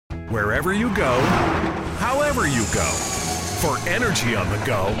wherever you go, however you go. For energy on the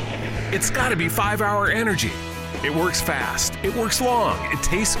go, it's gotta be 5-Hour Energy. It works fast, it works long, it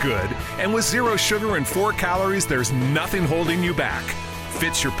tastes good, and with 0 sugar and 4 calories, there's nothing holding you back.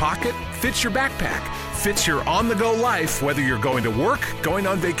 Fits your pocket, fits your backpack, fits your on-the-go life, whether you're going to work, going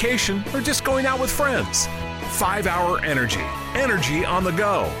on vacation, or just going out with friends. 5-Hour Energy. Energy on the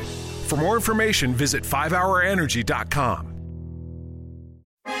go. For more information, visit 5hourenergy.com.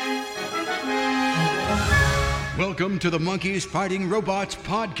 Welcome to the Monkeys Fighting Robots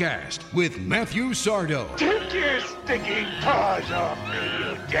podcast with Matthew Sardo. Take your stinking paws off me,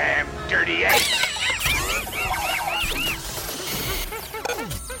 you damn dirty ape!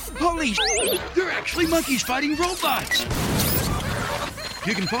 Holy they're actually monkeys fighting robots!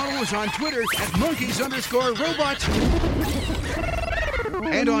 You can follow us on Twitter at monkeys_robots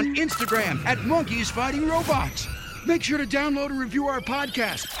and on Instagram at monkeys fighting robots. Make sure to download and review our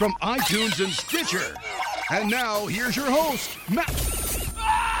podcast from iTunes and Stitcher. And now, here's your host, Matt.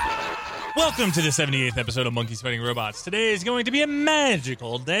 Welcome to the 78th episode of Monkeys Fighting Robots. Today is going to be a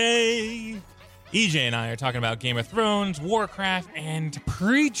magical day. EJ and I are talking about Game of Thrones, Warcraft, and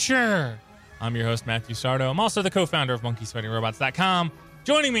Preacher. I'm your host, Matthew Sardo. I'm also the co-founder of MonkeysFightingRobots.com.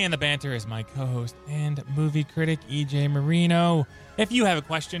 Joining me in the banter is my co-host and movie critic, EJ Marino. If you have a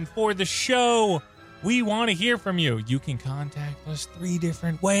question for the show, we want to hear from you. You can contact us 3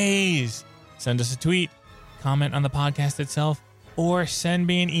 different ways. Send us a tweet, comment on the podcast itself, or send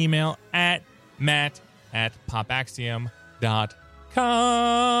me an email at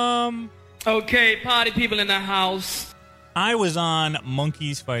matt@popaxiom.com. Okay, party people in the house. I was on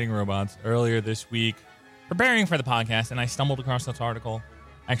Monkeys Fighting Robots earlier this week, preparing for the podcast, and I stumbled across this article.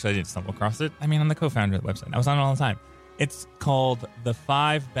 Actually, I didn't stumble across it. I mean, I'm the co-founder of the website. I was on it all the time. It's called The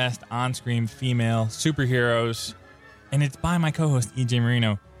 5 Best On-Screen Female Superheroes, and it's by my co-host, EJ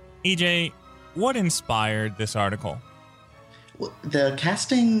Marino. EJ, what inspired this article? Well, the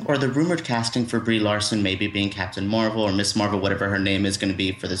casting, or the rumored casting for Brie Larson maybe being Captain Marvel or Miss Marvel, whatever her name is going to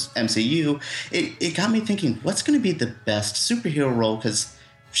be for this MCU, it got me thinking, what's going to be the best superhero role? Because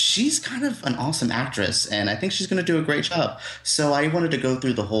she's kind of an awesome actress, and I think she's going to do a great job. So I wanted to go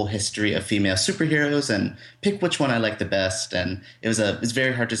through the whole history of female superheroes and pick which one I like the best. And it's a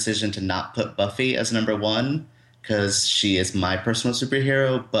very hard decision to not put Buffy as number 1, because she is my personal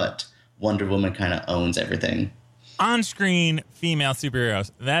superhero, but Wonder Woman kind of owns everything. On-screen female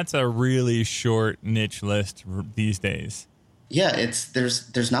superheroes. That's a really short niche list these days. Yeah,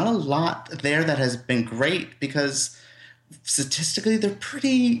 there's not a lot there that has been great, because statistically the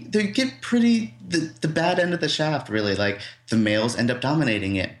bad end of the shaft, really. Like, the males end up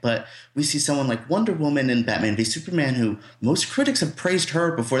dominating it. But we see someone like Wonder Woman and Batman v Superman, who most critics have praised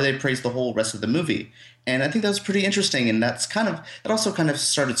her before they praised the whole rest of the movie. And I think that was pretty interesting, and that also kind of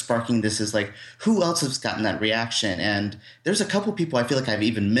started sparking this as like, who else has gotten that reaction? And there's a couple people I feel like I've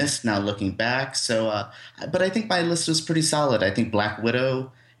even missed now looking back. So, but I think my list was pretty solid. I think Black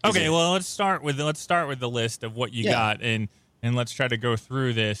Widow. Okay, well, let's start with the list of what you got, and let's try to go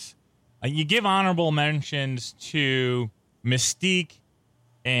through this. You give honorable mentions to Mystique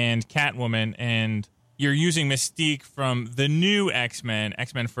and Catwoman, and you're using Mystique from the new X-Men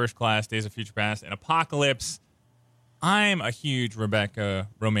First Class, Days of Future Past, and Apocalypse. I'm a huge Rebecca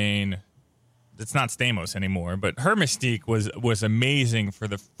Romijn. It's not Stamos anymore, but her Mystique was amazing for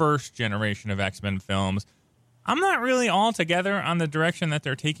the first generation of X-Men films. I'm not really all together on the direction that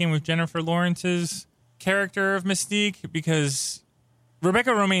they're taking with Jennifer Lawrence's character of Mystique, because Rebecca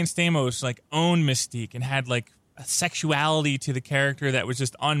Romijn Stamos owned Mystique and had a sexuality to the character that was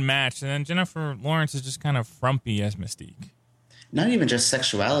just unmatched, and then Jennifer Lawrence is just kind of frumpy as Mystique. Not even just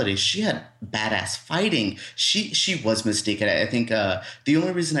sexuality. She had badass fighting. She was Mystique. And I think the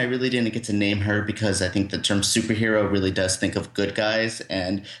only reason I really didn't get to name her, because I think the term superhero really does think of good guys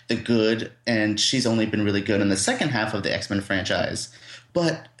and the good, and she's only been really good in the second half of the X-Men franchise.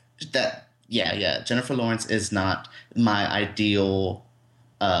 But Jennifer Lawrence is not my ideal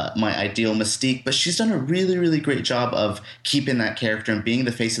Mystique, but she's done a really, really great job of keeping that character and being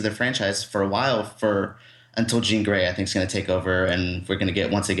the face of the franchise for a while, until Jean Grey, I think, is going to take over, and we're going to get,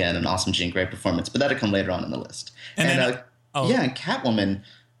 once again, an awesome Jean Grey performance. But that'll come later on in the list. And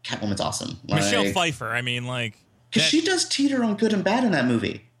Catwoman's awesome. Michelle Pfeiffer, because she does teeter on good and bad in that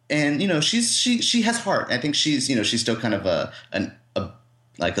movie. And, she has heart. I think she's still kind of a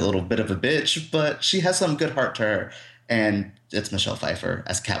little bit of a bitch, but she has some good heart to her. And it's Michelle Pfeiffer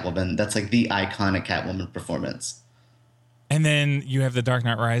as Catwoman. That's the iconic Catwoman performance. And then you have the Dark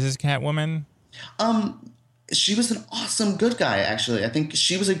Knight Rises Catwoman. she was an awesome good guy. Actually, I think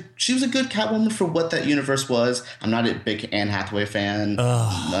she was a good Catwoman for what that universe was. I'm not a big Anne Hathaway fan.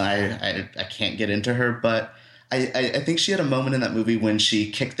 I can't get into her, but I think she had a moment in that movie when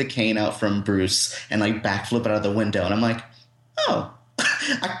she kicked the cane out from Bruce and like backflip out of the window, and I'm like, oh,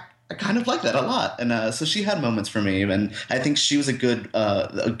 I kind of like that a lot. And so she had moments for me, and I think she was a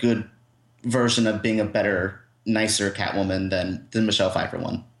good version of being a better, nicer Catwoman than Michelle Pfeiffer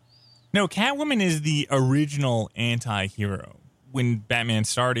one. No, Catwoman is the original anti-hero. When Batman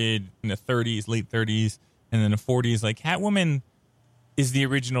started in the 30s, late 30s, and then the 40s, like Catwoman is the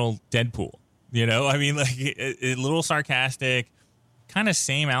original Deadpool. You know, I mean, like a little sarcastic, kind of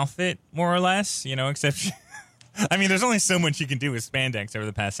same outfit, more or less, you know, except I mean, there's only so much you can do with spandex over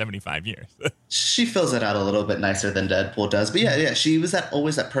the past 75 years. She fills it out a little bit nicer than Deadpool does. But yeah, she was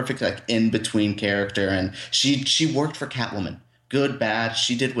always that perfect like in-between character, and she worked for Catwoman. Good, bad,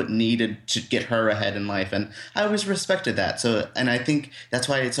 she did what needed to get her ahead in life, and I always respected that. So, and I think that's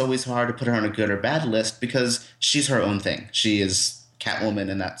why it's always hard to put her on a good or bad list, because she's her own thing. She is Catwoman,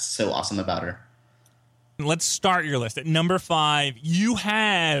 and that's so awesome about her. Let's start your list. At number 5, you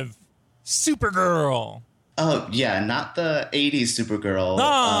have Supergirl. Oh, yeah, not the 80s Supergirl.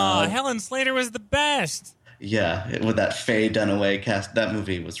 Oh, Helen Slater was the best. Yeah, with that Faye Dunaway cast, that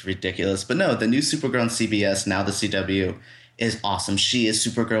movie was ridiculous. But no, the new Supergirl on CBS, now the CW, is awesome. She is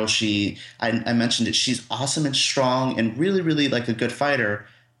Supergirl. I mentioned it. She's awesome and strong and really, really like a good fighter,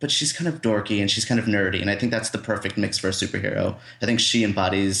 but she's kind of dorky and she's kind of nerdy. And I think that's the perfect mix for a superhero. I think she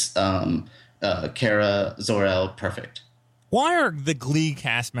embodies Kara Zor-El perfect. Why are the Glee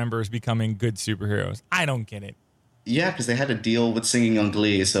cast members becoming good superheroes? I don't get it. Yeah, because they had to deal with singing on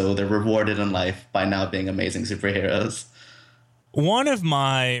Glee, so they're rewarded in life by now being amazing superheroes. One of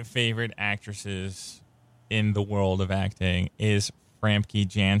my favorite actresses in the world of acting is Famke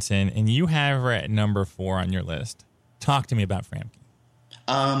Janssen, and you have her at number 4 on your list. Talk to me about Famke.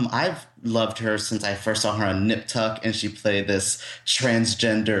 I've loved her since I first saw her on Nip Tuck, and she played this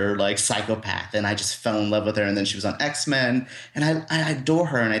transgender like psychopath, and I just fell in love with her. And then she was on X-Men, and I adore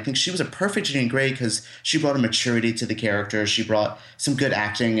her, and I think she was a perfect Jean Grey because she brought a maturity to the character. She brought some good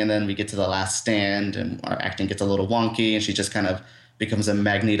acting, and then we get to The Last Stand, and our acting gets a little wonky, and she just kind of becomes a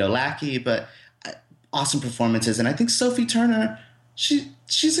Magneto lackey, but awesome performances. And I think Sophie Turner, she's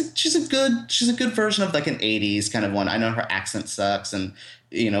a good version of like an 80s kind of one. I know her accent sucks, and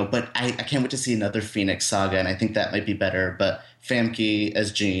but I can't wait to see another Phoenix Saga, and I think that might be better. But Famke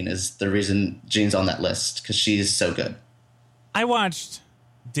as Jean is the reason Jean's on that list, because she's so good. I watched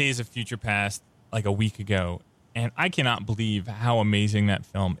Days of Future Past like a week ago, and I cannot believe how amazing that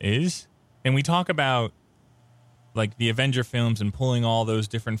film is. And we talk about like the Avenger films and pulling all those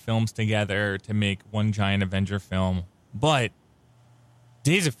different films together to make one giant Avenger film. But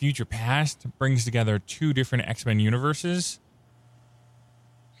Days of Future Past brings together 2 different X-Men universes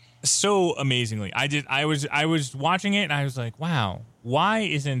so amazingly. I was watching it and I was like, wow, why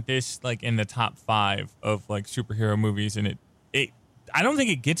isn't this like in the top 5 of like superhero movies? And it I don't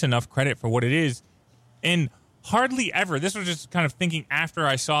think it gets enough credit for what it is. And hardly ever, this was just kind of thinking after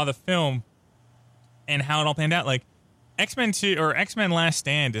I saw the film and how it all panned out. Like X-Men 2 or X-Men Last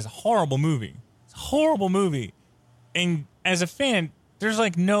Stand is a horrible movie. It's a horrible movie. And as a fan, there's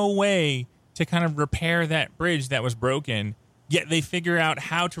like no way to kind of repair that bridge that was broken. Yet they figure out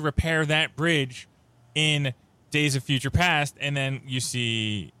how to repair that bridge in Days of Future Past. And then you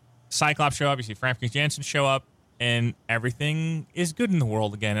see Cyclops show up, you see Famke Janssen show up, and everything is good in the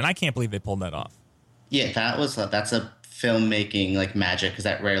world again. And I can't believe they pulled that off. Yeah, that's a filmmaking like magic, because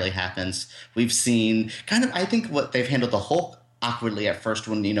that rarely happens. We've seen kind of, I think what they've handled the Hulk awkwardly at first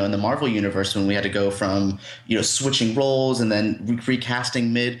when, in the Marvel universe, when we had to go from, switching roles and then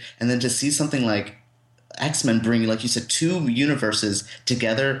recasting mid, and then to see something like X-Men bring, like you said, 2 universes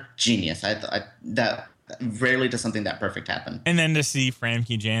together, genius. That rarely does something that perfect happen. And then to see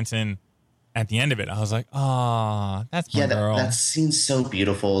Famke Janssen at the end of it, I was like, oh, that's my girl. That scene's so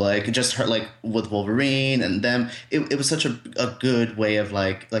beautiful. Like just her, like with Wolverine and them. It was such a good way of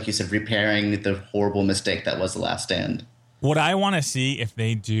like you said, repairing the horrible mistake that was The Last Stand. What I want to see if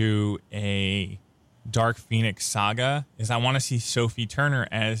they do a Dark Phoenix saga is I want to see Sophie Turner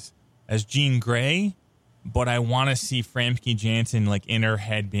as Jean Grey, but I want to see Famke Janssen like in her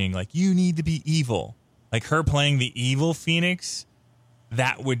head being like, you need to be evil. Like her playing the evil Phoenix,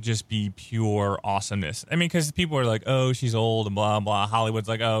 that would just be pure awesomeness. I mean, because people are like, oh, she's old and blah, blah. Hollywood's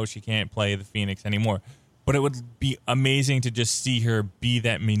like, oh, she can't play the Phoenix anymore. But it would be amazing to just see her be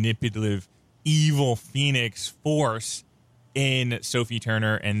that manipulative, evil Phoenix force in Sophie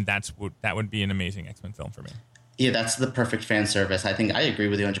Turner, and that would be an amazing X-Men film for me. Yeah, that's the perfect fan service. I think I agree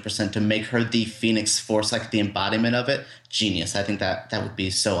with you 100% to make her the Phoenix Force, like the embodiment of it. Genius. I think that would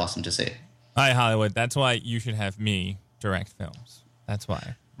be so awesome to see. All right, Hollywood. That's why you should have me direct films. That's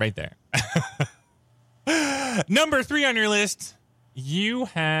why. Right there. Number 3 on your list, you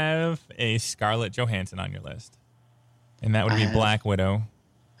have a Scarlett Johansson on your list. And that would be Black Widow.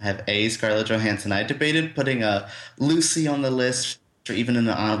 I have a Scarlett Johansson. I debated putting Lucy on the list or even in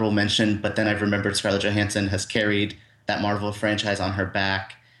an honorable mention, but then I've remembered Scarlett Johansson has carried that Marvel franchise on her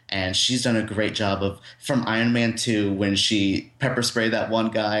back, and she's done a great job of, from Iron Man 2, when she pepper sprayed that one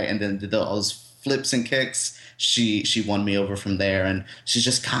guy and then did all those flips and kicks, she won me over from there, and she's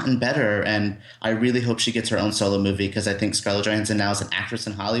just gotten better, and I really hope she gets her own solo movie, because I think Scarlett Johansson now is an actress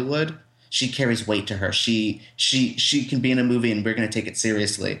in Hollywood. She carries weight to her. She can be in a movie and we're going to take it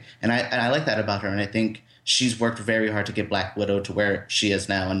seriously. And I like that about her. And I think she's worked very hard to get Black Widow to where she is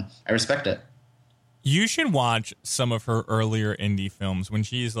now. And I respect it. You should watch some of her earlier indie films. When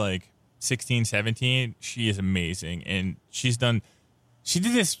she's like 16, 17, she is amazing. And she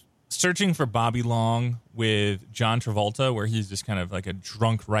did this Searching for Bobby Long with John Travolta, where he's just kind of like a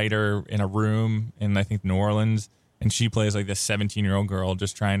drunk writer in a room in, I think, New Orleans. And she plays like this 17-year-old girl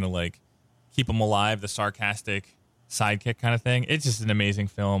just trying to like keep him alive, the sarcastic sidekick kind of thing. It's just an amazing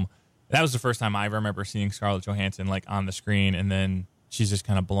film. That was the first time I remember seeing Scarlett Johansson like on the screen, and then she's just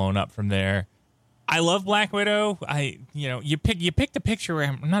kind of blown up from there. I love Black Widow. You picked a picture where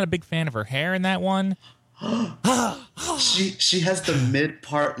I'm not a big fan of her hair in that one. She has the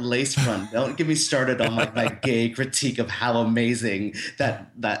mid-part lace front. Don't get me started on like my gay critique of how amazing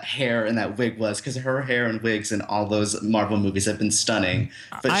that hair and that wig was, because her hair and wigs in all those Marvel movies have been stunning.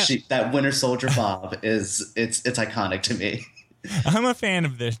 But that Winter Soldier bob it's iconic to me. I'm a fan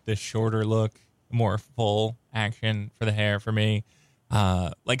of the shorter look, more full action for the hair for me.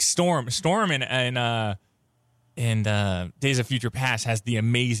 Like Storm in Days of Future Past has the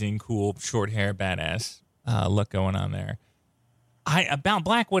amazing, cool, short hair, badass look going on there. About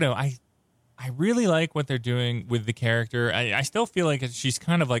Black Widow, I really like what they're doing with the character. I still feel like she's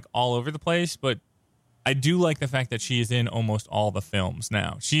kind of like all over the place, but I do like the fact that she is in almost all the films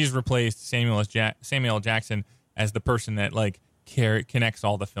now. She's replaced Samuel L. Jackson as the person that like connects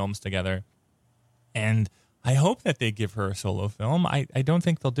all the films together. And I hope that they give her a solo film. I don't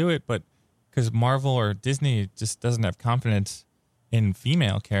think they'll do it, but because Marvel or Disney just doesn't have confidence in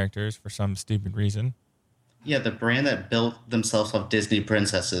female characters for some stupid reason. Yeah, the brand that built themselves off Disney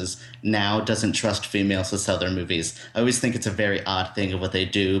princesses now doesn't trust females to sell their movies. I always think it's a very odd thing of what they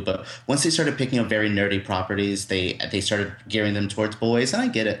do, but once they started picking up very nerdy properties, they started gearing them towards boys, and I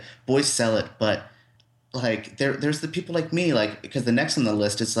get it. Boys sell it, but like there's the people like me, like, because the next on the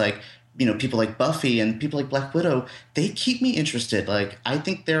list is like, people like Buffy and people like Black Widow. They keep me interested. Like, I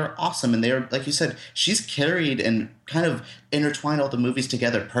think they're awesome, and they're, like you said, she's carried and kind of intertwined all the movies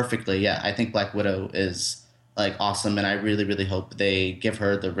together perfectly. Yeah, I think Black Widow is like awesome, and I really, really hope they give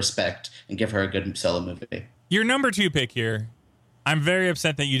her the respect and give her a good solo movie. Your number 2 pick here. I'm very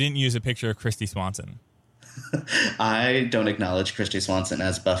upset that you didn't use a picture of Christy Swanson. I don't acknowledge Christy Swanson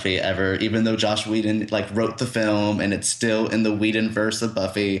as Buffy ever, even though Joss Whedon wrote the film and it's still in the Whedon verse of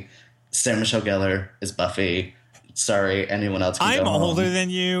Buffy. Sarah Michelle Gellar is Buffy. Sorry, anyone else can I'm go home. older than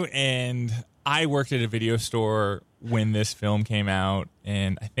you, and I worked at a video store when this film came out,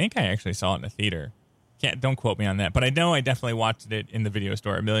 and I think I actually saw it in a theater. Don't quote me on that, but I know I definitely watched it in the video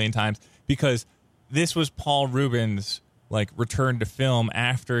store a million times, because this was Paul Rubin's return to film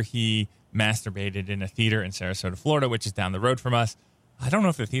after he masturbated in a theater in Sarasota, Florida, which is down the road from us. I don't know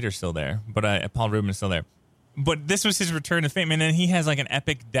if the theater's still there, but Paul Rubin is still there. But this was his return to fame, and then he has an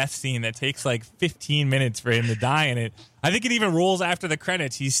epic death scene that takes 15 minutes for him to die in it. I think it even rolls after the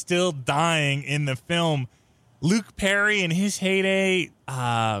credits. He's still dying in the film. Luke Perry in his heyday,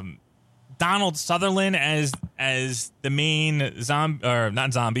 Donald Sutherland as the main zombie, or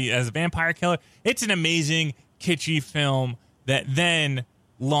not zombie, as a vampire killer. It's an amazing, kitschy film that then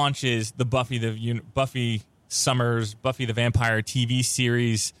launches the Buffy the Vampire TV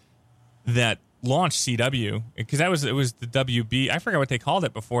series that launched CW, because it was the WB. I forgot what they called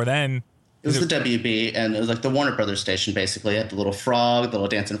it before then. It was the WB, and it was the Warner Brothers station, basically. It had the little frog, the little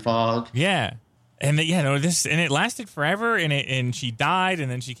dancing frog. Yeah. And it lasted forever, and she died,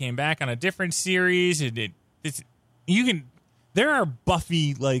 and then she came back on a different series. There are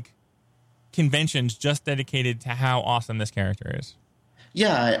Buffy conventions just dedicated to how awesome this character is.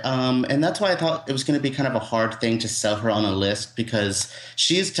 Yeah, and that's why I thought it was going to be kind of a hard thing to sell her on a list, because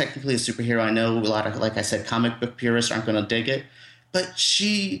she is technically a superhero. I know a lot of, like I said, comic book purists aren't going to dig it, but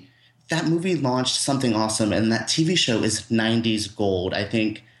that movie launched something awesome, and that TV show is 90s gold. I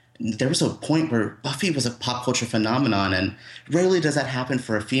think there was a point where Buffy was a pop culture phenomenon, and rarely does that happen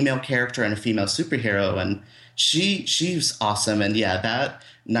for a female character and a female superhero. And she's awesome. And yeah, that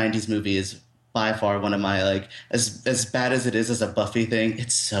 90s movie is by far one of my, like, as bad as it is as a Buffy thing,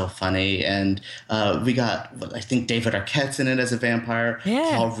 it's so funny. And we got, I think David Arquette's in it as a vampire.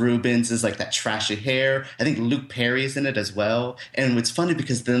 Yeah. Paul Rubens is like that trashy hair. I think Luke Perry's in it as well. And it's funny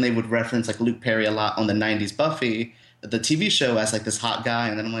because then they would reference like Luke Perry a lot on the 90s Buffy, the TV show, as like this hot guy.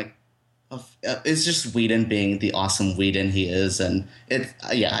 And then I'm like, oh, it's just Whedon being the awesome Whedon he is. And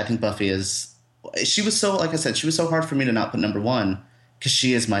I think Buffy is, she was so, like I said, she was so hard for me to not put number one because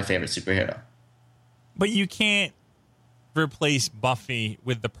she is my favorite superhero. But you can't replace Buffy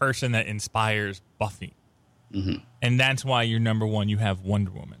with the person that inspires Buffy. Mm-hmm. And that's why you're number one. You have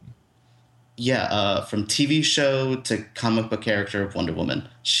Wonder Woman. Yeah, from TV show to comic book character of Wonder Woman.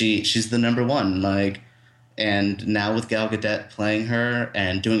 She's the number one. Like, and now with Gal Gadot playing her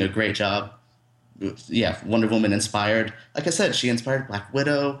and doing a great job. Yeah, Wonder Woman inspired. Like I said, she inspired Black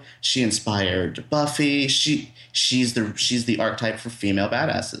Widow. She inspired Buffy. She's the archetype for female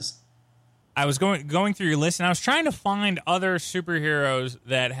badasses. I was going through your list, and I was trying to find other superheroes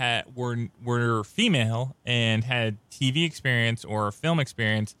that were female and had TV experience or film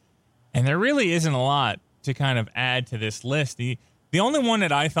experience, and there really isn't a lot to kind of add to this list. The only one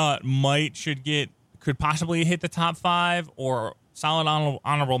that I thought could possibly hit the top 5 or solid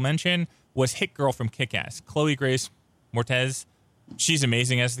honorable mention was Hit Girl from Kick-Ass, Chloe Grace Moretz. She's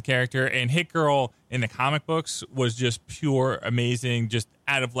amazing as the character, and Hit Girl in the comic books was just pure amazing, just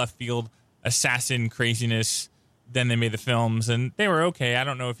out of left field assassin craziness. Then they made the films, and they were okay. I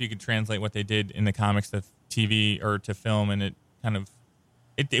don't know if you could translate what they did in the comics to TV or to film, and it kind of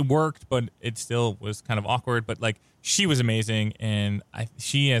it worked, but it still was kind of awkward. But like, she was amazing, and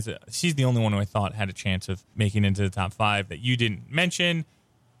she's the only one who I thought had a chance of making it into the top 5 that you didn't mention.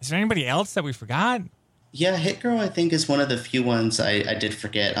 Is there anybody else that we forgot? Yeah, Hit Girl, I think, is one of the few ones I did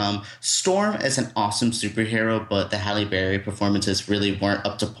forget. Storm is an awesome superhero, but the Halle Berry performances really weren't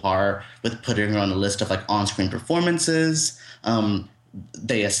up to par with putting her on the list of like on-screen performances.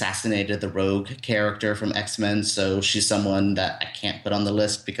 They assassinated the Rogue character from X-Men, so she's someone that I can't put on the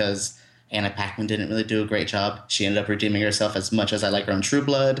list because Anna Paquin didn't really do a great job. She ended up redeeming herself as much as I like her on True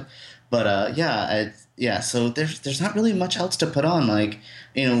Blood. But so there's not really much else to put on. Like,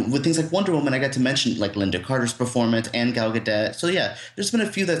 you know, with things like Wonder Woman, I got to mention like Linda Carter's performance and Gal Gadot. So yeah, there's been a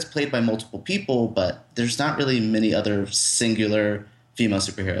few that's played by multiple people, but there's not really many other singular female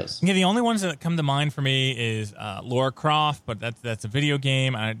superheroes. Yeah, the only ones that come to mind for me is Lara Croft, but that's a video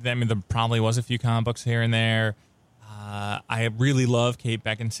game. I mean, there probably was a few comic books here and there. I really love Kate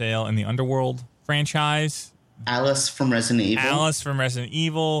Beckinsale in the Underworld franchise. Alice from Resident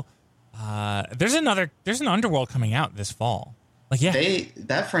Evil. There's an Underworld coming out this fall. Like, yeah,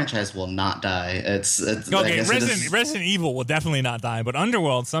 that franchise will not die. It's okay. Resident Evil will definitely not die, but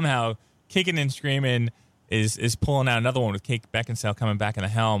Underworld somehow kicking and screaming is pulling out another one with Kate Beckinsale coming back in the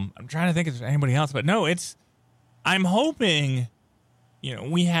helm. I'm trying to think if there's anybody else, but no, I'm hoping, you know,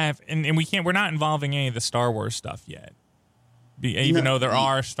 we have, and we're not involving any of the Star Wars stuff yet, even though there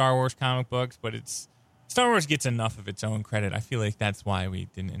are Star Wars comic books, but Star Wars gets enough of its own credit. I feel like that's why we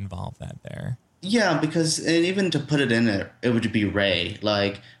didn't involve that there. Yeah, because even to put it in there, it would be Rey.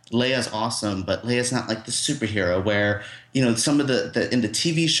 Like, Leia's awesome, but Leia's not like the superhero where, you know, some of the in the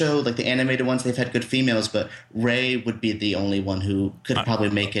TV show, like the animated ones, they've had good females, but Rey would be the only one who could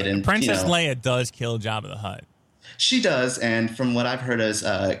probably make it. And Princess Leia does kill Jabba the Hutt. She does, and from what I've heard is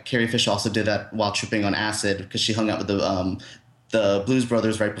Carrie Fisher also did that while tripping on acid because she hung out with the Blues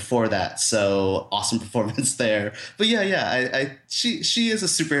Brothers right before that, so awesome performance there. But she is a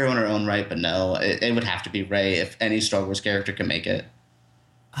superhero in her own right, but no, it would have to be Rey if any Star Wars character can make it.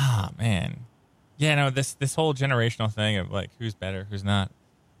 Ah, man. Yeah, no, this whole generational thing of like who's better, who's not.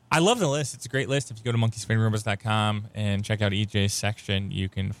 I love the list. It's a great list. If you go to monkeysfightingrobots.com and check out EJ's section, you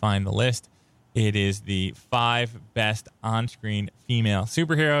can find the list. It is the 5 best on-screen female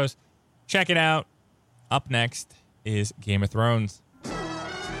superheroes. Check it out. Up next is Game of Thrones.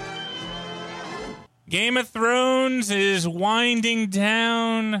 Game of Thrones is winding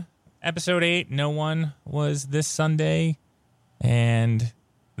down. Episode 8, No One, was this Sunday. And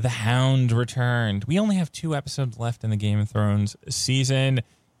the Hound returned. We only have 2 episodes left in the Game of Thrones season.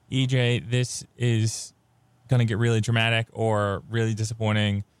 EJ, this is going to get really dramatic or really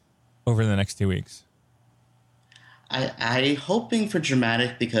disappointing over the next 2 weeks. I hoping for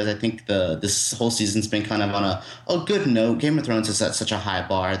dramatic because I think this whole season's been kind of on a good note. Game of Thrones is at such a high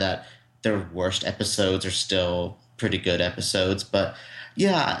bar that their worst episodes are still pretty good episodes. But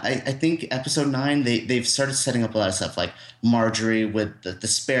Yeah, I think episode 9, they've started setting up a lot of stuff like Marjorie with the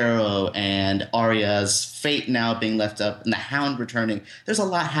Sparrow and Arya's fate now being left up and the Hound returning. There's a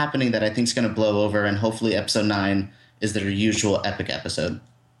lot happening that I think is going to blow over, and hopefully episode 9 is their usual epic episode.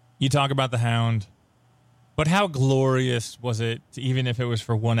 You talk about the Hound, but how glorious was it, even if it was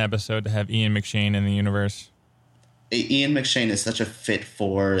for one episode, to have Ian McShane in the universe? Ian McShane is such a fit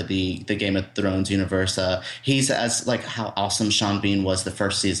for the Game of Thrones universe. He's as like how awesome Sean Bean was the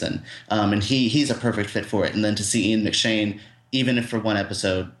first season, and he's a perfect fit for it. And then to see Ian McShane, even if for one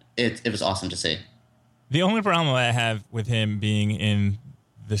episode, it was awesome to see. The only problem I have with him being in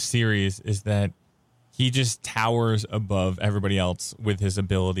the series is that he just towers above everybody else with his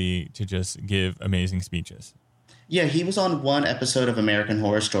ability to just give amazing speeches. Yeah, he was on one episode of American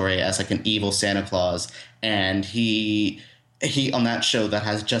Horror Story as like an evil Santa Claus, and he on that show that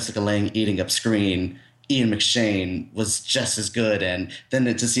has Jessica Lange eating up screen, Ian McShane was just as good. And then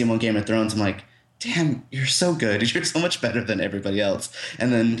to see him on Game of Thrones, I'm like, damn, you're so good. You're so much better than everybody else.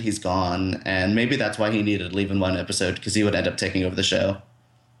 And then he's gone, and maybe that's why he needed to leave in one episode, because he would end up taking over the show.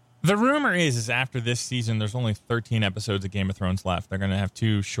 The rumor is after this season, there's only 13 episodes of Game of Thrones left. They're going to have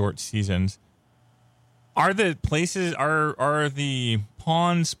 2 short seasons. Are the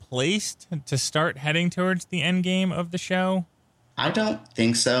pawns placed to start heading towards the end game of the show? I don't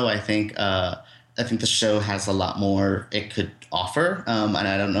think so. I think the show has a lot more it could offer, and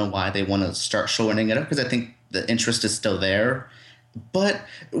I don't know why they want to start shortening it up, because I think the interest is still there. But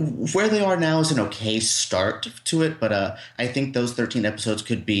where they are now is an okay start to it, but I think those 13 episodes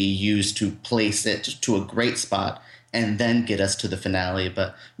could be used to place it to a great spot and then get us to the finale.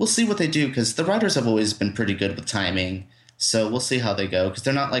 But we'll see what they do, because the writers have always been pretty good with timing. So we'll see how they go, because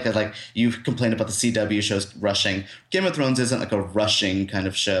they're not like you complain about the CW shows rushing. Game of Thrones isn't like a rushing kind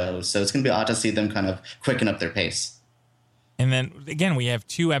of show, so it's going to be odd to see them kind of quicken up their pace. And then, again, we have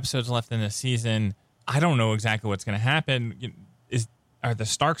 2 episodes left in the season. I don't know exactly what's going to happen. Are the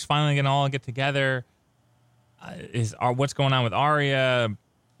Starks finally going to all get together? What's going on with Arya?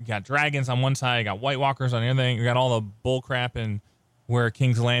 You got dragons on one side, you got White Walkers on the other thing. You got all the bull crap and where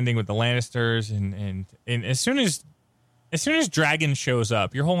King's Landing with the Lannisters, and as soon as dragon shows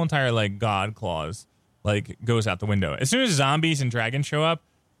up, your whole entire like God clause like goes out the window. As soon as zombies and dragons show up,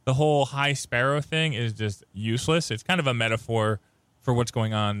 the whole High Sparrow thing is just useless. It's kind of a metaphor for what's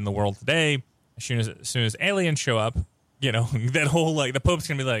going on in the world today. As soon as aliens show up, that whole like the Pope's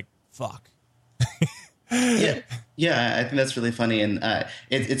gonna be like, fuck. Yeah, I think that's really funny, and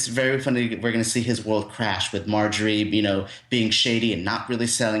it's very funny. We're going to see his world crash with Marjorie, being shady and not really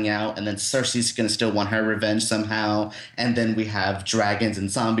selling out, and then Cersei's going to still want her revenge somehow, and then we have dragons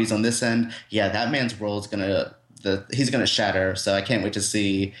and zombies on this end. Yeah, that man's world's he's going to shatter. So I can't wait to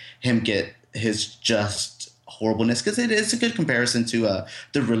see him get his just horribleness, because it is a good comparison to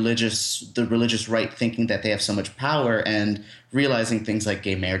the religious right thinking that they have so much power and realizing things like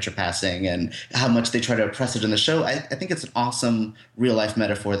gay marriage are passing and how much they try to oppress it in the show. I think it's an awesome real life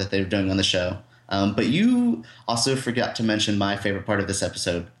metaphor that they're doing on the show. But you also forgot to mention my favorite part of this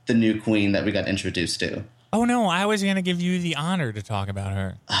episode, the new queen that we got introduced to. Oh no, I was going to give you the honor to talk about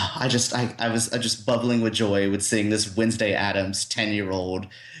her. I was just bubbling with joy with seeing this Wednesday Addams 10-year-old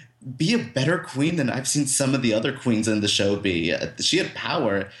be a better queen than I've seen some of the other queens in the show be. She had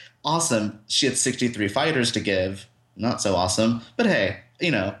power. Awesome. She had 63 fighters to give. Not so awesome. But hey,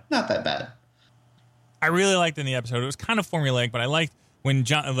 not that bad. I really liked in the episode. It was kind of formulaic, but I liked when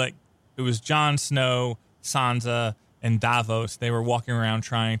it was Jon Snow, Sansa, and Davos. They were walking around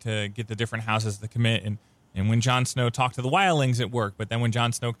trying to get the different houses to commit. And when Jon Snow talked to the wildlings, it worked. But then when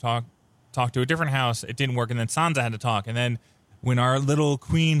Jon Snow talked to a different house, it didn't work. And then Sansa had to talk. And then when our little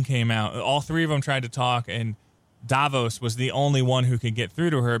queen came out, all 3 of them tried to talk, and Davos was the only one who could get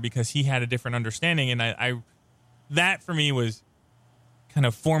through to her because he had a different understanding. And I that for me was kind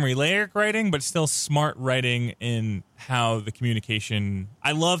of formulaic writing, but still smart writing in how the communication.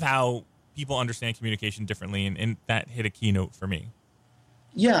 I love how people understand communication differently, and that hit a keynote for me.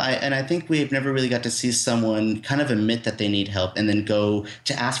 Yeah, and I think we've never really got to see someone kind of admit that they need help and then go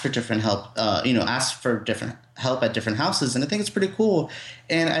to ask for different help, ask for different help at different houses. And I think it's pretty cool.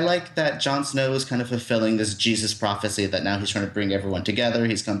 And I like that Jon Snow is kind of fulfilling this Jesus prophecy that now he's trying to bring everyone together.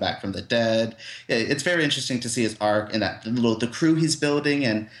 He's come back from the dead. It's very interesting to see his arc and the crew he's building.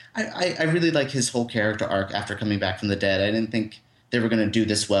 And I really like his whole character arc after coming back from the dead. I didn't think they were going to do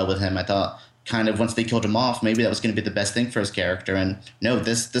this well with him. I thought kind of once they killed him off, maybe that was going to be the best thing for his character. And no,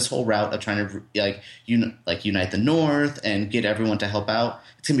 this whole route of trying to unite the North and get everyone to help out,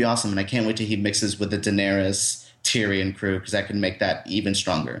 it's going to be awesome. And I can't wait till he mixes with the Daenerys Tyrion crew, because that can make that even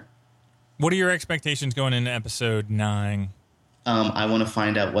stronger. What are your expectations going into episode 9? I want to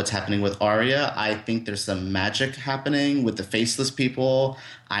find out what's happening with Arya. I think there's some magic happening with the faceless people.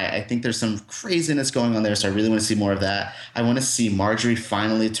 I think there's some craziness going on there, so I really want to see more of that. I want to see Marjorie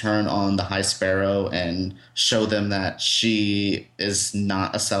finally turn on the High Sparrow and show them that she is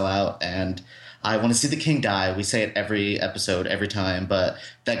not a sellout. And I want to see the king die. We say it every episode, every time, but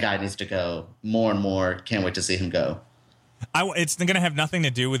that guy needs to go. More and more. Can't wait to see him go. It's going to have nothing to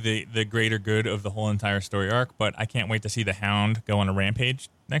do with the greater good of the whole entire story arc, but I can't wait to see the Hound go on a rampage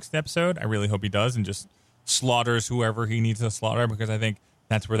next episode. I really hope he does and just slaughters whoever he needs to slaughter, because I think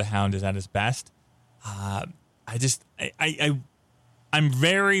that's where the Hound is at his best. I'm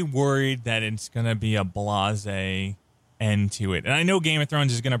very worried that it's going to be a blasé end to it. And I know Game of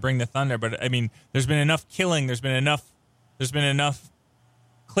Thrones is going to bring the thunder, but I mean, there's been enough killing, there's been enough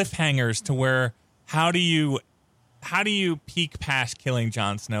cliffhangers to where how do you peek past killing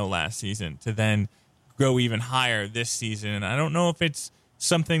Jon Snow last season to then go even higher this season? And I don't know if it's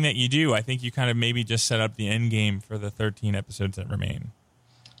something that you do. I think you kind of maybe just set up the end game for the 13 episodes that remain.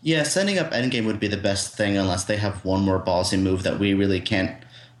 Yeah, setting up Endgame would be the best thing unless they have one more ballsy move that we really can't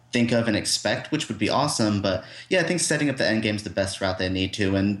think of and expect, which would be awesome. But yeah, I think setting up the Endgame is the best route they need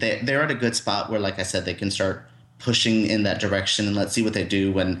to. And they're at a good spot where, like I said, they can start pushing in that direction, and let's see what they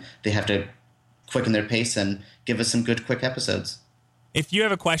do when they have to quicken their pace and give us some good, quick episodes. If you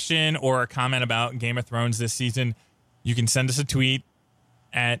have a question or a comment about Game of Thrones this season, you can send us a tweet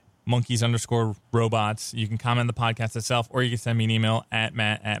at monkeys_robots. You can comment on the podcast itself, or you can send me an email at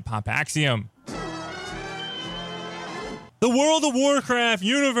matt@popaxiom. The World of Warcraft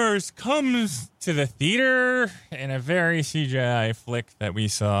universe comes to the theater in a very CGI flick that we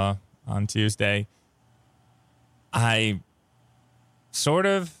saw on Tuesday. I sort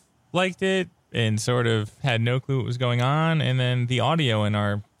of liked it and sort of had no clue what was going on, and then the audio in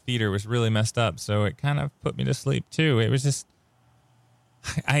our theater was really messed up, so it kind of put me to sleep too. It was just,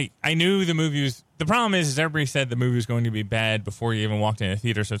 I knew the movie was, the problem is everybody said the movie was going to be bad before you even walked into a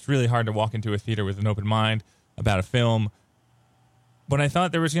theater, so it's really hard to walk into a theater with an open mind about a film. But I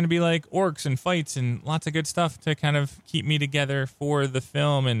thought there was going to be like orcs and fights and lots of good stuff to kind of keep me together for the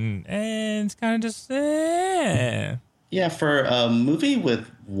film, and it's kind of just Yeah, for a movie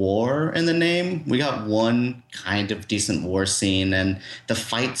with war in the name, we got one kind of decent war scene, and the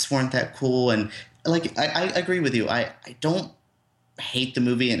fights weren't that cool. And like, I agree with you. I don't hate the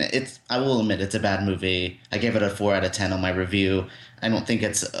movie, and I will admit it's a bad movie. I gave it a 4 out of 10 on my review. I don't think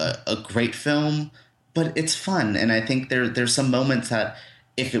it's a great film, but it's fun. And I think there's some moments that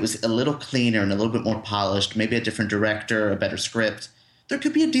if it was a little cleaner and a little bit more polished, maybe a different director, a better script, there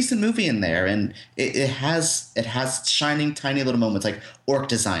could be a decent movie in there. And it has shining, tiny little moments like orc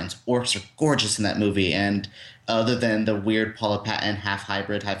designs. Orcs are gorgeous in that movie. And other than the weird Paula Patton half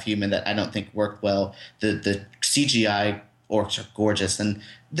hybrid, half human that I don't think worked well, the CGI orcs are gorgeous. And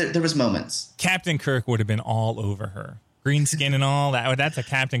there was moments. Captain Kirk would have been all over her. Green skin and all that. That's a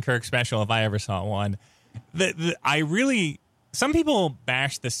Captain Kirk special if I ever saw one. Some people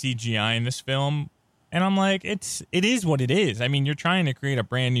bash the CGI in this film, and I'm like, it is what it is. I mean, you're trying to create a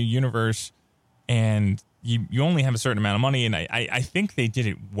brand new universe, and you only have a certain amount of money, and I think they did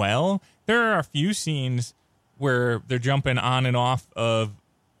it well. There are a few scenes where they're jumping on and off of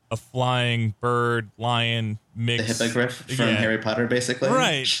a flying bird lion mix. The hippogriff from Harry Potter, basically.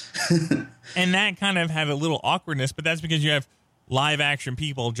 Right. And that kind of had a little awkwardness, but that's because you have live action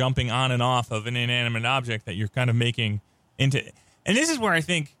people jumping on and off of an inanimate object that you're kind of making into. And this is where I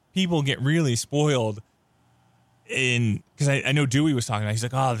think people get really spoiled because I know Dewey was talking about, he's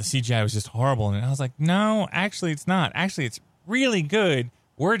like, oh, the CGI was just horrible. And I was like, no, actually it's not. Actually, it's really good.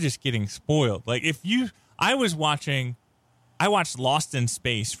 We're just getting spoiled. Like I watched Lost in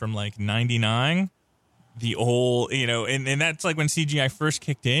Space from like 99, the old, and that's like when CGI first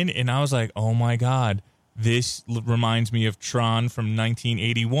kicked in, and I was like, oh my God, this reminds me of Tron from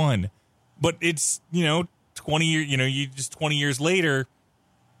 1981. But it's, 20 years later,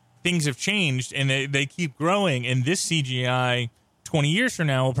 things have changed, and they keep growing, and this CGI 20 years from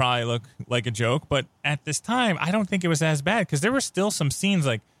now will probably look like a joke, but at this time, I don't think it was as bad, because there were still some scenes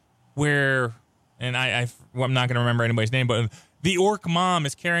like where, and I'm not going to remember anybody's name, but the orc mom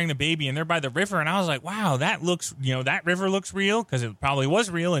is carrying the baby, and they're by the river, and I was like, wow, that looks, that river looks real, because it probably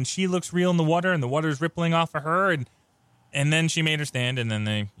was real, and she looks real in the water, and the water's rippling off of her, and then she made her stand, and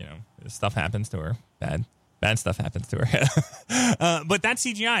then stuff happens to her. Bad stuff happens to her. But that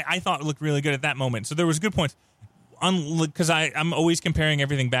CGI, I thought looked really good at that moment. So there was good points. Because I'm always comparing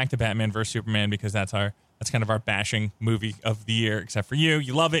everything back to Batman vs Superman, because that's kind of our bashing movie of the year, except for you.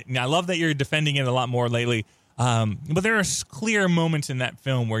 You love it, and I love that you're defending it a lot more lately. But there are clear moments in that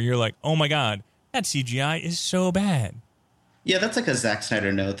film where you're like, oh my God, that CGI is so bad. Yeah, that's like a Zack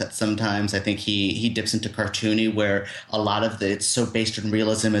Snyder note that sometimes I think he dips into cartoony where a lot of it's so based in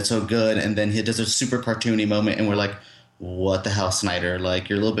realism, it's so good, and then he does a super cartoony moment and we're like, what the hell, Snyder? Like,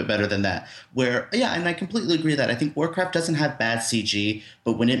 you're a little bit better than that. Where, yeah, and I completely agree that I think Warcraft doesn't have bad CG,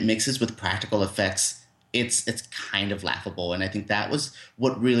 but when it mixes with practical effects, it's kind of laughable. And I think that was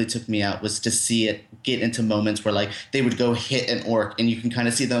what really took me out, was to see it get into moments where like they would go hit an orc and you can kind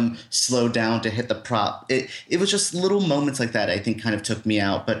of see them slow down to hit the prop. It was just little moments like that I think kind of took me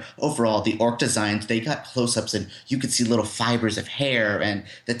out. But overall, the orc designs, they got close-ups and you could see little fibers of hair and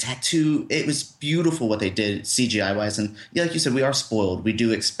the tattoo. It was beautiful what they did CGI wise. And yeah, like you said, we are spoiled. We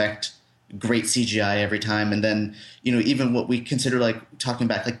do expect great CGI every time. And then, you know, even what we consider like talking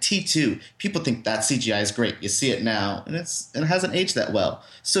back, like T2, people think that CGI is great. You see it now and it hasn't aged that well.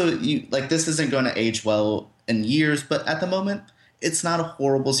 So you like, this isn't going to age well in years, but at the moment it's not a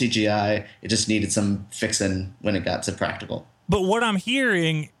horrible CGI. It just needed some fixing when it got to practical. But what I'm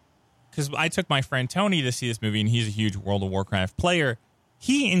hearing, because I took my friend Tony to see this movie and he's a huge World of Warcraft player,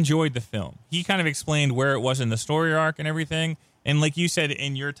 he enjoyed the film. He kind of explained where it was in the story arc and everything. And like you said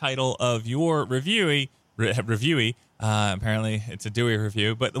in your title of your reviewy, apparently it's a Dewey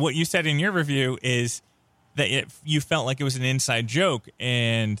review, but what you said in your review is that you felt like it was an inside joke.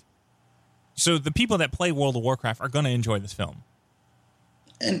 And so the people that play World of Warcraft are going to enjoy this film.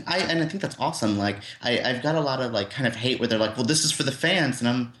 And I think that's awesome. Like I've got a lot of like kind of hate where they're like, well, this is for the fans.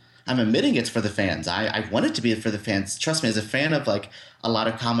 And I'm admitting it's for the fans. I want it to be for the fans. Trust me, as a fan of like a lot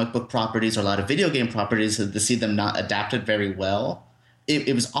of comic book properties or a lot of video game properties, to see them not adapted very well,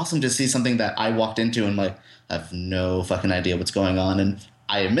 it was awesome to see something that I walked into and like, I have no fucking idea what's going on. And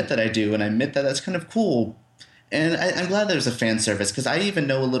I admit that I do, and I admit that that's kind of cool. And I'm glad there's a fan service, because I even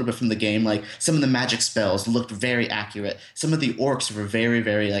know a little bit from the game, like some of the magic spells looked very accurate. Some of the orcs were very,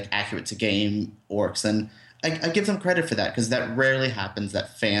 very like accurate to game orcs. And I give them credit for that, because that rarely happens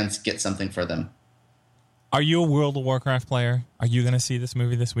that fans get something for them. Are you a World of Warcraft player? Are you going to see this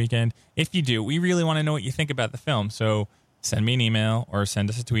movie this weekend? If you do, we really want to know what you think about the film. So send me an email or send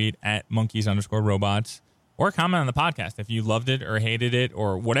us a tweet at monkeys_robots, or comment on the podcast if you loved it or hated it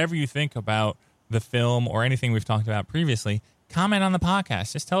or whatever you think about the film or anything we've talked about previously. Comment on the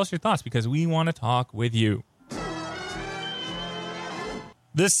podcast. Just tell us your thoughts, because we want to talk with you.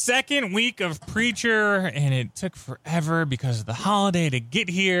 The second week of Preacher, and it took forever because of the holiday to get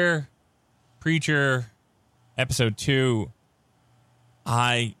here. Preacher, episode 2.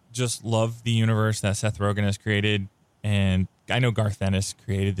 I just love the universe that Seth Rogen has created, and I know Garth Ennis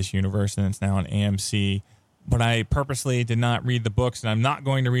created this universe, and it's now on AMC, but I purposely did not read the books, and I'm not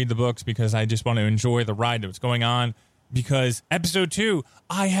going to read the books because I just want to enjoy the ride that's going on, because episode 2,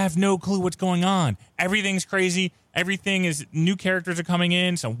 I have no clue what's going on. Everything's crazy. Everything is, new characters are coming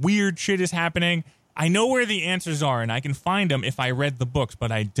in. Some weird shit is happening. I know where the answers are, and I can find them if I read the books,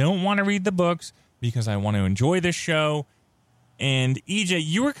 but I don't want to read the books because I want to enjoy this show. And EJ,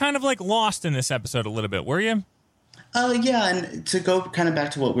 you were kind of like lost in this episode a little bit, were you? Yeah, and to go kind of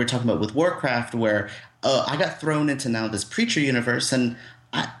back to what we were talking about with Warcraft, where I got thrown into now this Preacher universe, and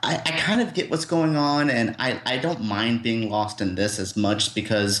I kind of get what's going on, and I don't mind being lost in this as much,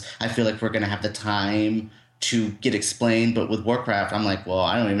 because I feel like we're going to have the time to get explained. But with Warcraft, I'm like, well,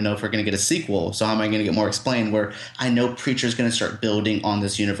 I don't even know if we're going to get a sequel, so how am I going to get more explained, where I know Preacher's going to start building on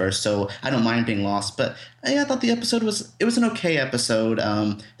this universe, so I don't mind being lost. But I thought the episode was an okay episode.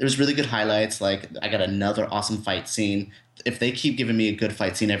 There was really good highlights. Like, I got another awesome fight scene. If they keep giving me a good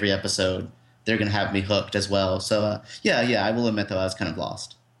fight scene every episode, they're going to have me hooked as well. So, yeah, I will admit, though, I was kind of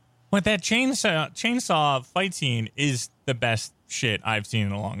lost. But that chainsaw fight scene is the best shit I've seen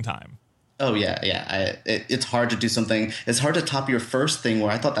in a long time. Oh, yeah. It's hard to do something. It's hard to top your first thing,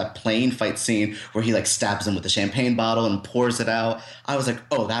 where I thought that plane fight scene where he, like, stabs him with a champagne bottle and pours it out. I was like,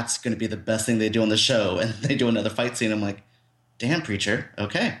 oh, that's going to be the best thing they do on the show. And they do another fight scene. I'm like, damn, Preacher.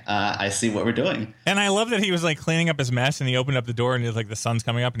 Okay, I see what we're doing. And I love that he was, like, cleaning up his mess, and he opened up the door, and he's like, the sun's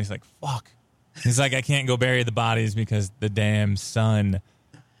coming up, and he's like, fuck. He's like, I can't go bury the bodies because the damn sun.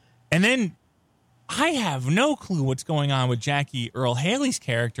 And then I have no clue what's going on with Jackie Earl Haley's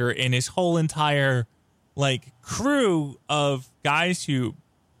character and his whole entire, like, crew of guys who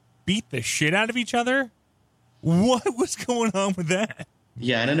beat the shit out of each other. What was going on with that?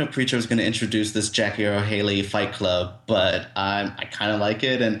 Yeah, I don't know if Preacher was going to introduce this Jackie Earl Haley fight club, but I kind of like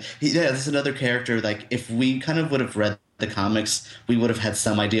it. And this is another character, like, if we kind of would have read the comics, we would have had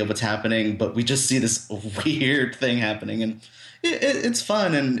some idea what's happening, but we just see this weird thing happening, and it's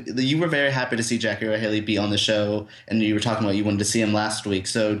fun. And you were very happy to see Jackie Earl Haley be on the show, and you were talking about you wanted to see him last week.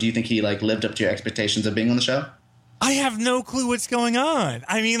 So do you think he, like, lived up to your expectations of being on the show? I have no clue what's going on.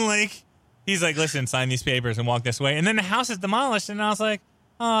 I mean, like, he's like, listen, sign these papers and walk this way. And then the house is demolished, and I was like,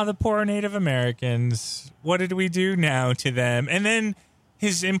 oh, the poor Native Americans. What did we do now to them? And then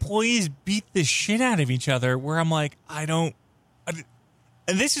his employees beat the shit out of each other, where I'm like, I knew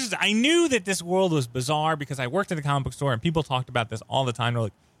that this world was bizarre because I worked at a comic book store and people talked about this all the time. They're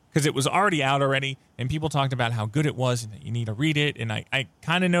like, because it was already out already, and people talked about how good it was and that you need to read it. And I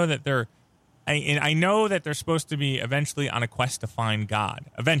kind of know that I know that they're supposed to be eventually on a quest to find God.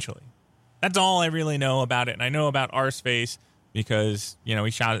 Eventually. That's all I really know about it. And I know about Arseface because,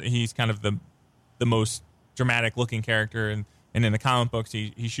 he's kind of the most dramatic looking character, and in the comic books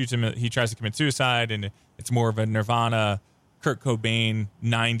he shoots him, he tries to commit suicide, and it's more of a Nirvana, Kurt Cobain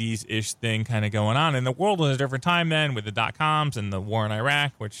 90s-ish thing kind of going on. And the world was a different time then with the .coms and the war in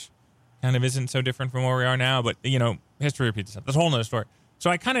Iraq, which kind of isn't so different from where we are now, but history repeats itself. That's a whole nother story.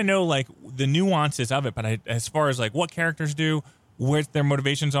 So I kind of know like the nuances of it, but as far as like what characters do, what their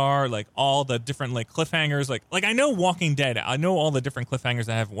motivations are, like all the different like cliffhangers, like I know Walking Dead, I know all the different cliffhangers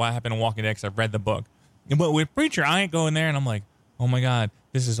that have what happened in Walking Dead because I've read the book. But with Preacher, I ain't going there and I'm like, oh my God,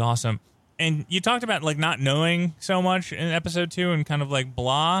 this is awesome. And you talked about like not knowing so much in episode 2 and kind of like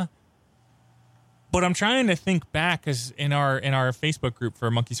blah. But I'm trying to think back because in our Facebook group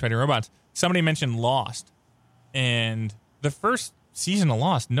for Monkeys Fighting Robots, somebody mentioned Lost, and the first season of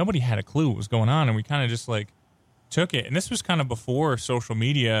Lost, nobody had a clue what was going on, and we kind of just like took it. And this was kind of before social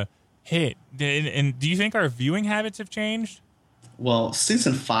media hit. And do you think our viewing habits have changed? Well,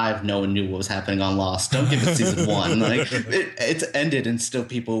 season 5, no one knew what was happening on Lost. Don't give it season 1. Like it's ended, and still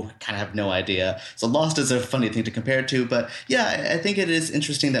people kind of have no idea. So Lost is a funny thing to compare to, but yeah, I think it is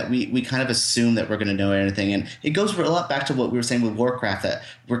interesting that we kind of assume that we're going to know everything, and it goes a lot back to what we were saying with Warcraft, that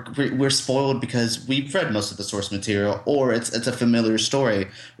we're spoiled because we've read most of the source material, or it's a familiar story.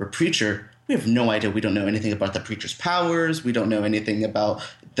 Where Preacher, we have no idea. We don't know anything about the Preacher's powers. We don't know anything about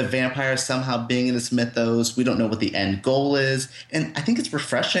the vampires somehow being in this mythos. We don't know what the end goal is. And I think it's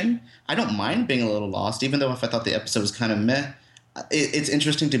refreshing. I don't mind being a little lost, even though if I thought the episode was kind of meh. It's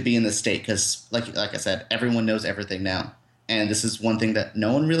interesting to be in this state because, like I said, everyone knows everything now. And this is one thing that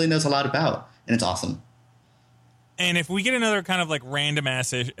no one really knows a lot about. And it's awesome. And if we get another kind of like random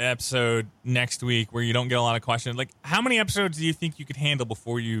ass episode next week where you don't get a lot of questions, like how many episodes do you think you could handle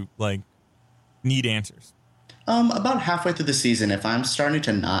before you like need answers? About halfway through the season, if I'm starting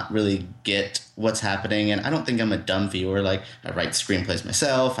to not really get what's happening, and I don't think I'm a dumb viewer, like I write screenplays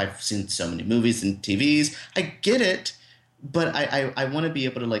myself, I've seen so many movies and TVs, I get it, but I want to be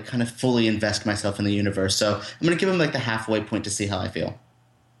able to like kind of fully invest myself in the universe. So I'm going to give him like the halfway point to see how I feel.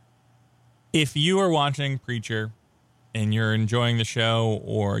 If you are watching Preacher and you're enjoying the show,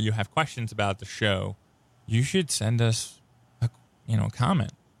 or you have questions about the show, you should send us a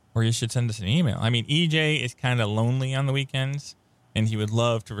comment. Or you should send us an email. I mean, EJ is kind of lonely on the weekends, and he would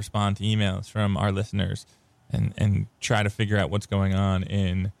love to respond to emails from our listeners and try to figure out what's going on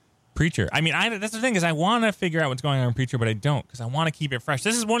in Preacher. I mean, that's the thing, is I want to figure out what's going on in Preacher, but I don't, because I want to keep it fresh.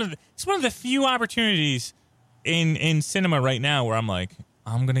 This is one of the few opportunities in cinema right now where I'm like,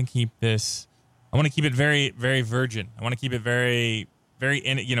 I'm going to keep this. I want to keep it very, very virgin. I want to keep it very, very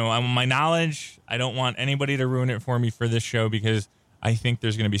my knowledge. I don't want anybody to ruin it for me for this show, because I think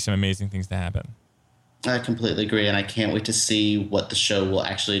there's going to be some amazing things to happen. I completely agree, and I can't wait to see what the show will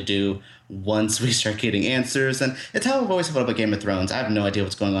actually do once we start getting answers. And it's how I've always felt about Game of Thrones. I have no idea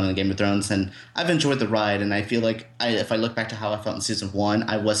what's going on in Game of Thrones, and I've enjoyed the ride, and I feel like if I look back to how I felt in Season 1,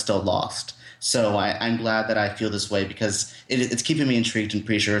 I was still lost. So I'm glad that I feel this way, because it's keeping me intrigued and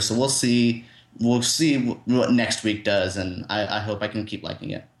Preacher. So we'll see what next week does, and I hope I can keep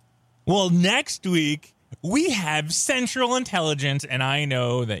liking it. Well, next week we have Central Intelligence, and I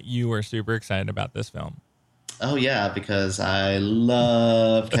know that you are super excited about this film. Oh, yeah, because I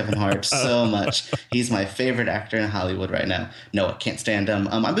love Kevin Hart so much. He's my favorite actor in Hollywood right now. No, I can't stand him.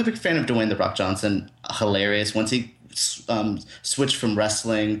 I'm a big fan of Dwayne "The Rock" Johnson. Hilarious. Once he switched from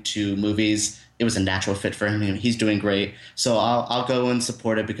wrestling to movies, it was a natural fit for him. He's doing great. So I'll go and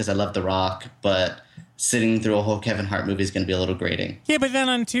support it because I love The Rock, but sitting through a whole Kevin Hart movie is going to be a little grating. Yeah, but then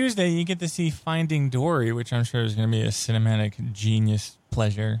on Tuesday, you get to see Finding Dory, which I'm sure is going to be a cinematic genius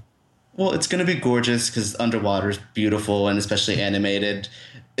pleasure. Well, it's going to be gorgeous because underwater is beautiful and especially animated.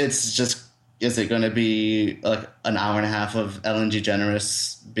 It's just, is it going to be like an hour and a half of Ellen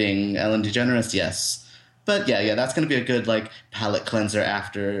DeGeneres being Ellen DeGeneres? Yes. But yeah, that's going to be a good like palate cleanser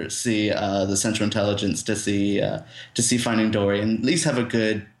after the Central Intelligence to see Finding Dory, and at least have a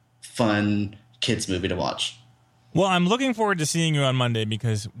good, fun kids movie to watch. Well, I'm looking forward to seeing you on Monday,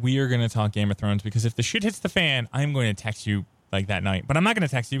 because we are going to talk Game of Thrones, because if the shit hits the fan, I'm going to text you like that night. But I'm not going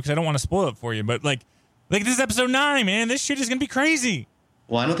to text you because I don't want to spoil it for you. But like this is episode 9, man. This shit is going to be crazy.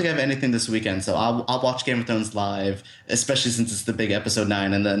 Well, I don't think I have anything this weekend, so I'll watch Game of Thrones live, especially since it's the big episode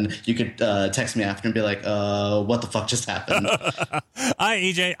 9, and then you could text me after and be like, what the fuck just happened? All right,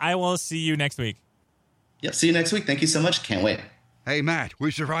 EJ, I will see you next week. Yep, see you next week. Thank you so much. Can't wait. Hey, Matt,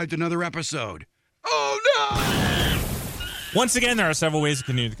 we survived another episode. Oh, no! Once again, there are several ways to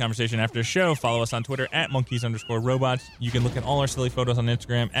continue the conversation after the show. Follow us on Twitter at monkeys_robots. You can look at all our silly photos on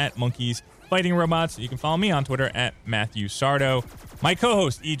Instagram at monkeys fighting robots. You can follow me on Twitter at Matthew Sardo. My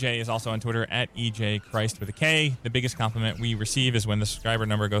co-host EJ is also on Twitter at EJ Christ with a K. The biggest compliment we receive is when the subscriber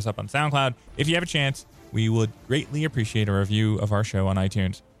number goes up on SoundCloud. If you have a chance, we would greatly appreciate a review of our show on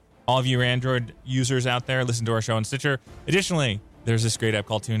iTunes. All of you Android users out there, listen to our show on Stitcher. Additionally, there's this great app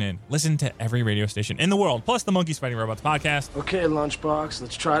called TuneIn. Listen to every radio station in the world, plus the Monkeys Fighting Robots podcast. Okay, Lunchbox,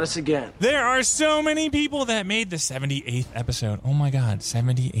 let's try this again. There are so many people that made the 78th episode. Oh my God,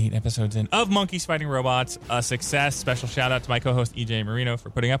 78 episodes in of Monkeys Fighting Robots. A success. Special shout out to my co-host EJ Marino for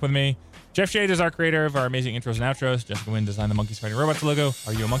putting up with me. Jeff Shade is our creator of our amazing intros and outros. Jessica Wynn designed the Monkeys Fighting Robots logo.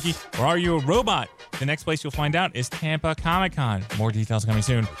 Are you a monkey or are you a robot? The next place you'll find out is Tampa Comic Con. More details coming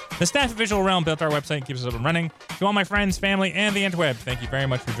soon. The staff at Visual Realm built our website and keeps us up and running. To all my friends, family, and the interweb, thank you very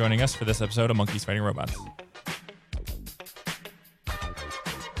much for joining us for this episode of Monkeys Fighting Robots.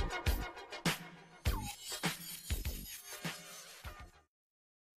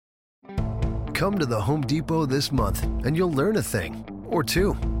 Come to the Home Depot this month and you'll learn a thing or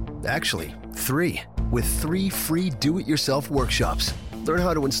two. Actually, 3 with 3 free do-it-yourself workshops. Learn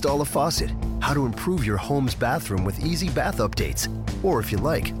how to install a faucet, how to improve your home's bathroom with easy bath updates, or if you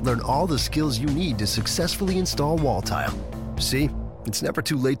like, learn all the skills you need to successfully install wall tile. See, it's never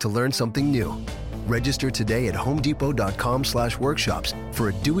too late to learn something new. Register today at homedepot.com/workshops for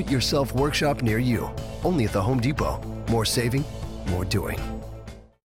a do-it-yourself workshop near you. Only at the Home Depot. More saving, more doing.